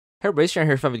Hey everybody, Sharon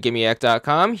here from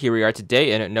VidGamiac.com. Here we are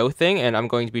today in No Thing, and I'm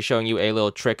going to be showing you a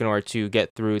little trick in order to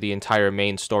get through the entire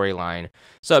main storyline.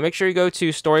 So make sure you go to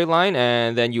Storyline,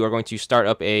 and then you are going to start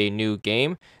up a new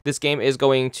game. This game is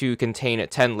going to contain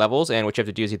 10 levels, and what you have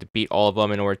to do is you have to beat all of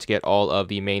them in order to get all of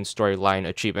the main storyline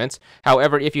achievements.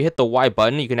 However, if you hit the Y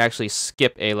button, you can actually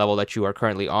skip a level that you are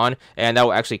currently on, and that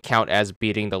will actually count as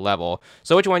beating the level.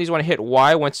 So what you want is you want to hit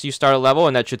Y once you start a level,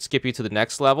 and that should skip you to the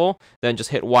next level. Then just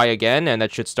hit Y again, and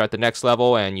that should start the next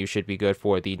level, and you should be good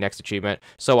for the next achievement,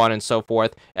 so on and so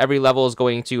forth. Every level is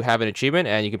going to have an achievement,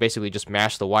 and you can basically just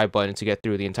mash the Y button to get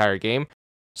through the entire game.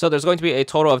 So there's going to be a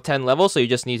total of 10 levels, so you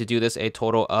just need to do this a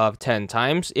total of 10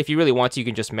 times. If you really want to, you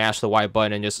can just mash the Y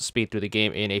button and just speed through the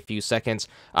game in a few seconds.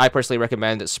 I personally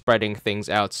recommend spreading things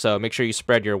out, so make sure you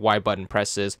spread your Y button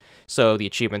presses so the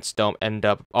achievements don't end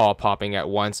up all popping at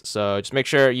once. So just make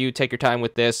sure you take your time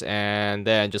with this and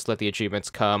then just let the achievements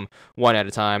come one at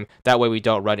a time. That way we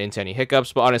don't run into any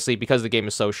hiccups, but honestly, because the game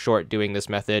is so short doing this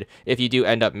method, if you do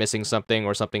end up missing something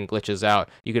or something glitches out,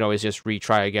 you can always just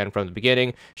retry again from the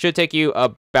beginning. Should take you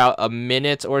about a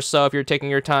minute or so if you're taking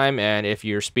your time, and if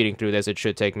you're speeding through this, it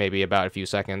should take maybe about a few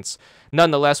seconds.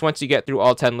 Nonetheless, once you get through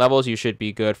all 10 levels, you should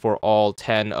be good for all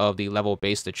 10 of the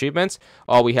level-based achievements.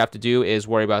 All we have to do is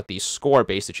worry about the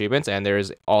score-based achievements, and there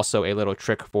is also a little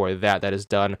trick for that is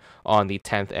done on the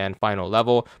 10th and final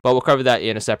level, but we'll cover that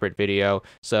in a separate video,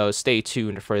 so stay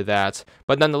tuned for that.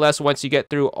 But nonetheless, once you get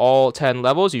through all 10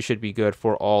 levels, you should be good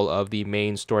for all of the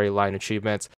main storyline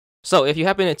achievements. So if you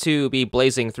happen to be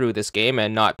blazing through this game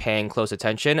and not paying close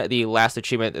attention, the last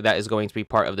achievement that is going to be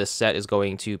part of this set is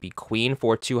going to be Queen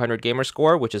for 200 gamer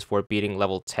score, which is for beating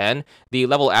level 10. The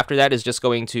level after that is just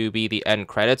going to be the end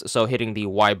credits, so hitting the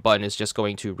Y button is just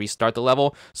going to restart the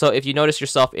level. So if you notice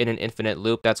yourself in an infinite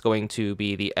loop, that's going to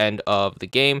be the end of the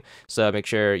game. So make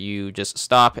sure you just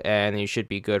stop, and you should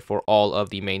be good for all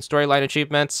of the main storyline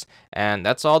achievements. And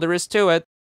that's all there is to it.